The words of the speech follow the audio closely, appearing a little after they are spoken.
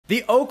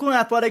The Oakland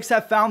Athletics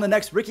have found the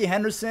next Rickey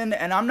Henderson,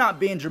 and I'm not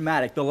being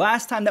dramatic. The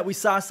last time that we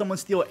saw someone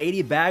steal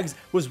 80 bags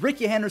was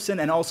Rickey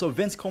Henderson and also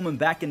Vince Coleman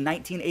back in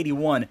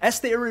 1981.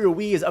 Esteury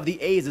Ruiz of the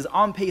A's is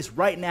on pace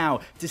right now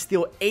to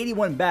steal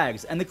 81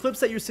 bags, and the clips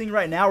that you're seeing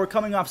right now are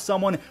coming off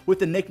someone with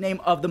the nickname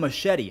of the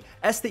Machete.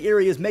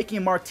 Esteury is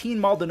making Martin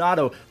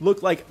Maldonado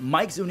look like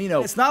Mike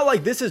Zunino. It's not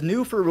like this is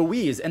new for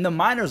Ruiz. In the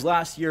minors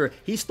last year,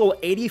 he stole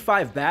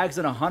 85 bags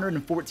in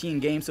 114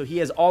 games, so he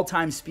has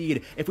all-time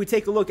speed. If we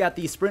take a look at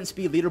the sprint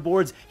speed leaderboards,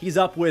 he's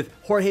up with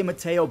Jorge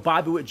Mateo,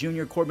 Bobby Witt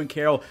Jr., Corbin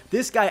Carroll.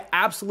 This guy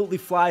absolutely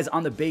flies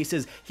on the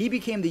bases. He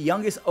became the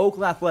youngest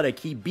Oakland Athletic.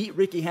 He beat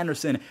Rickey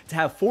Henderson to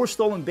have 4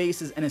 stolen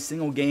bases in a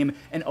single game.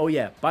 And oh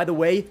yeah, by the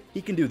way,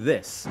 he can do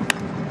this.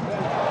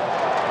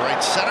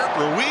 Right center,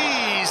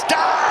 Ruiz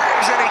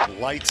dives and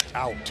he lights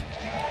out.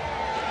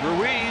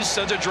 Ruiz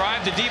sends a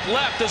drive to deep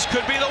left. This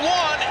could be the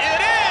one.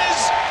 It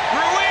is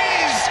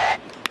Ruiz.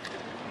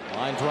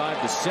 Line drive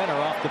to center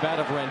off the bat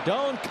of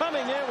Rendon,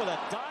 coming in with a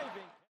dive.